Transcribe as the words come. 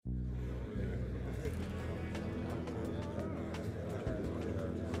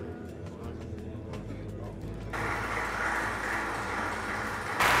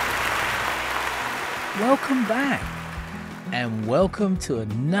Welcome back, and welcome to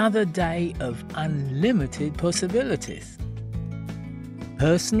another day of unlimited possibilities.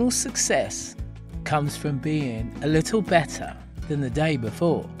 Personal success comes from being a little better than the day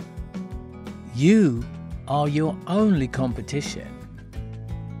before. You are your only competition.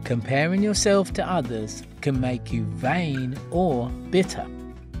 Comparing yourself to others can make you vain or bitter.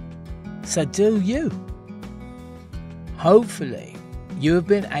 So do you. Hopefully, you have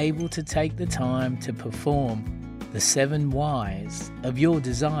been able to take the time to perform the 7 whys of your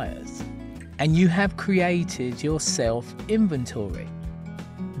desires, and you have created your self-inventory.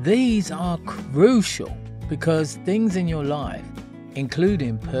 These are crucial because things in your life,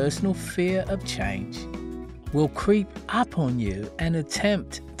 including personal fear of change, will creep up on you and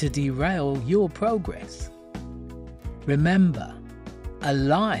attempt to derail your progress. Remember, a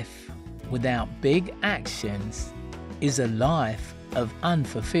life without big actions is a life of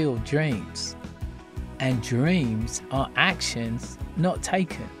unfulfilled dreams, and dreams are actions not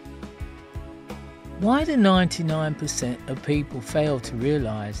taken. Why do 99% of people fail to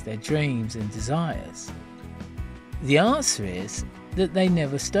realize their dreams and desires? The answer is that they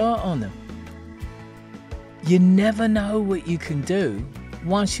never start on them. You never know what you can do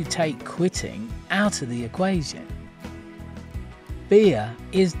once you take quitting out of the equation. Fear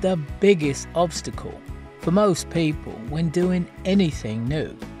is the biggest obstacle for most people when doing anything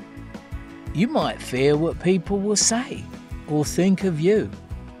new. You might fear what people will say or think of you.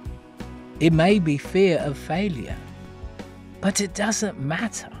 It may be fear of failure, but it doesn't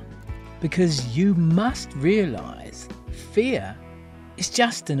matter, because you must realize fear is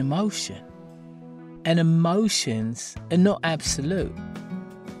just an emotion, and emotions are not absolute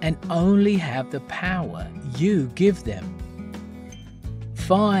and only have the power you give them.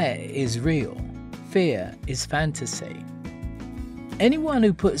 Fire is real. Fear is fantasy. Anyone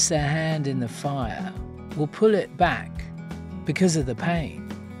who puts their hand in the fire will pull it back because of the pain.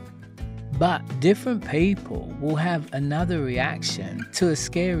 But different people will have another reaction to a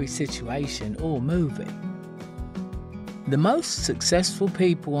scary situation or movie. The most successful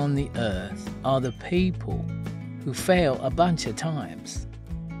people on the earth are the people who fail a bunch of times,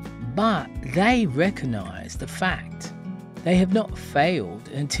 but they recognize the fact they have not failed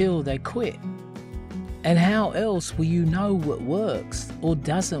until they quit. And how else will you know what works or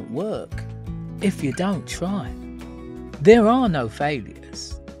doesn't work if you don't try? There are no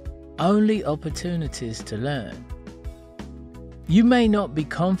failures, only opportunities to learn. You may not be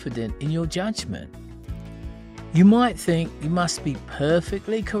confident in your judgment. You might think you must be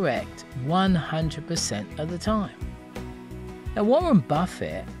perfectly correct 100% of the time. Now, Warren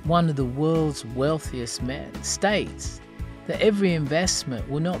Buffett, one of the world's wealthiest men, states that every investment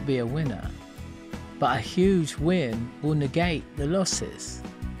will not be a winner, but a huge win will negate the losses.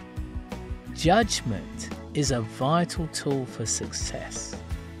 Judgment is a vital tool for success,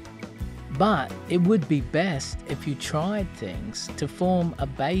 but it would be best if you tried things to form a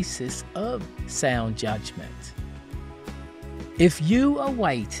basis of sound judgment. If you are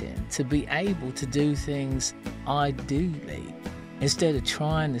waiting to be able to do things ideally instead of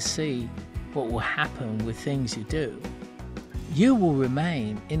trying to see what will happen with things you do, you will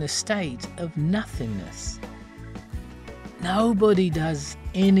remain in a state of nothingness. Nobody does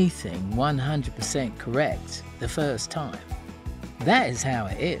anything 100% correct the first time. That is how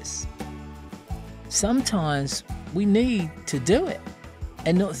it is. Sometimes we need to do it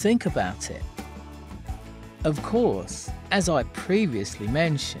and not think about it. Of course, as I previously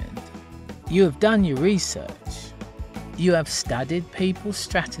mentioned, you have done your research. You have studied people's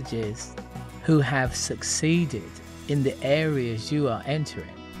strategies who have succeeded in the areas you are entering.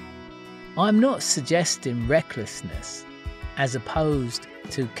 I'm not suggesting recklessness as opposed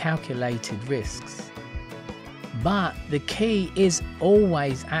to calculated risks, but the key is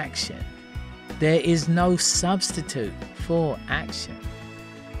always action. There is no substitute for action.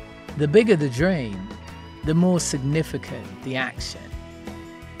 The bigger the dream, the more significant the action.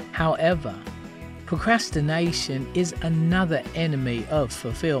 However, procrastination is another enemy of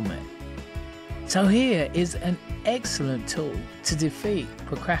fulfillment. So here is an excellent tool to defeat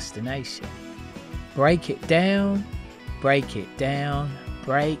procrastination. Break it down, break it down,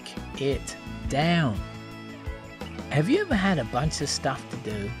 break it down. Have you ever had a bunch of stuff to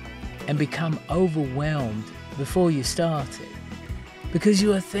do and become overwhelmed before you started because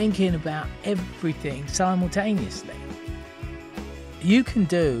you are thinking about everything simultaneously? You can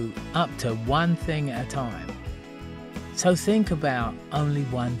do up to one thing at a time. So think about only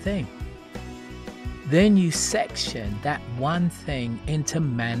one thing. Then you section that one thing into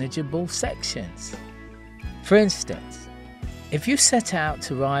manageable sections. For instance, If you set out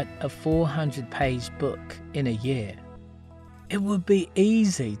to write a 400-page book in a year, it would be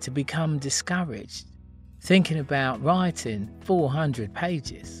easy to become discouraged thinking about writing 400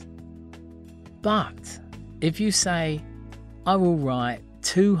 pages. But if you say, I will write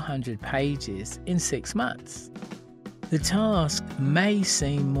 200 pages in 6 months, the task may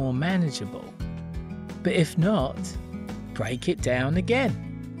seem more manageable. But if not, break it down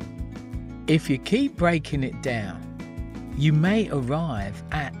again. If you keep breaking it down, you may arrive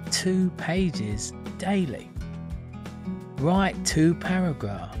at 2 pages daily. Write 2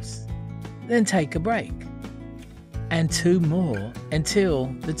 paragraphs, then take a break, and 2 more until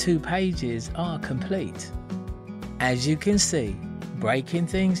the 2 pages are complete. As you can see, breaking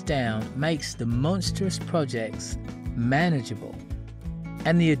things down makes the monstrous projects manageable,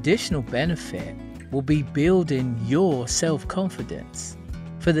 and the additional benefit will be building your self-confidence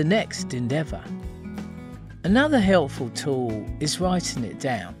for the next endeavor. Another helpful tool is writing it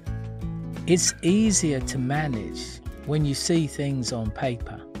down. It's easier to manage when you see things on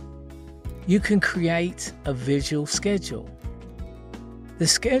paper. You can create a visual schedule. The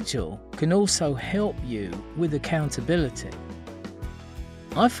schedule can also help you with accountability.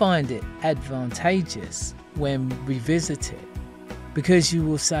 I find it advantageous when revisited because you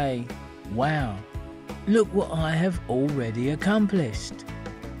will say, wow, look what I have already accomplished.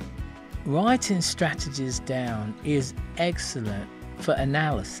 Writing strategies down is excellent for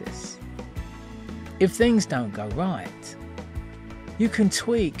analysis. If things don't go right, you can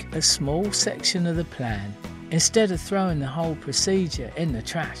tweak a small section of the plan instead of throwing the whole procedure in the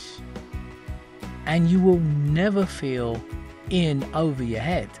trash. And you will never feel in over your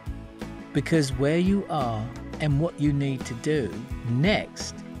head, because where you are and what you need to do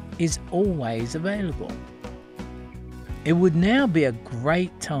next is always available. It would now be a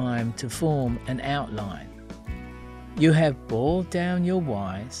great time to form an outline. You have boiled down your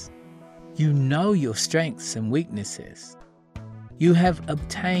whys. You know your strengths and weaknesses. You have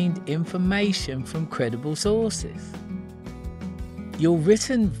obtained information from credible sources. Your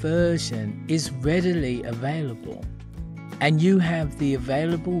written version is readily available, and you have the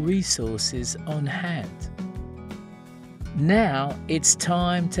available resources on hand. Now it's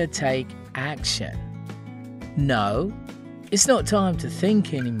time to take action. No, it's not time to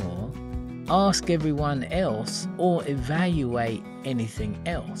think anymore, ask everyone else, or evaluate anything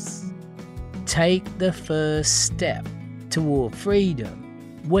else. Take the first step toward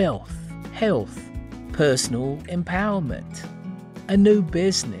freedom, wealth, health, personal empowerment, a new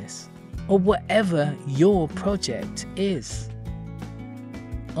business, or whatever your project is.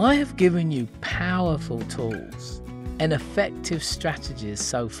 I have given you powerful tools and effective strategies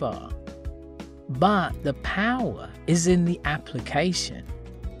so far, but the power is in the application.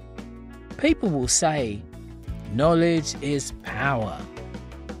 People will say, knowledge is power.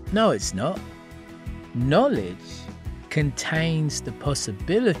 No, it's not. Knowledge contains the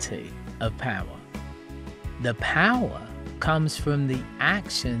possibility of power. The power comes from the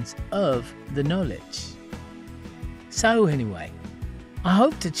actions of the knowledge. So anyway, I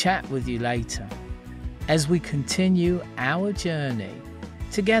hope to chat with you later as we continue our journey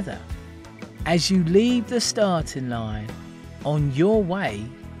together, as you leave the starting line on your way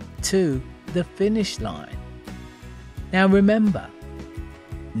to the finish line. Now remember,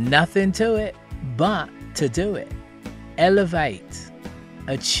 nothing to it but to do it. Elevate,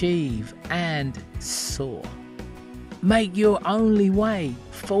 achieve, and soar. Make your only way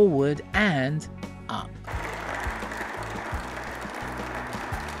forward and up.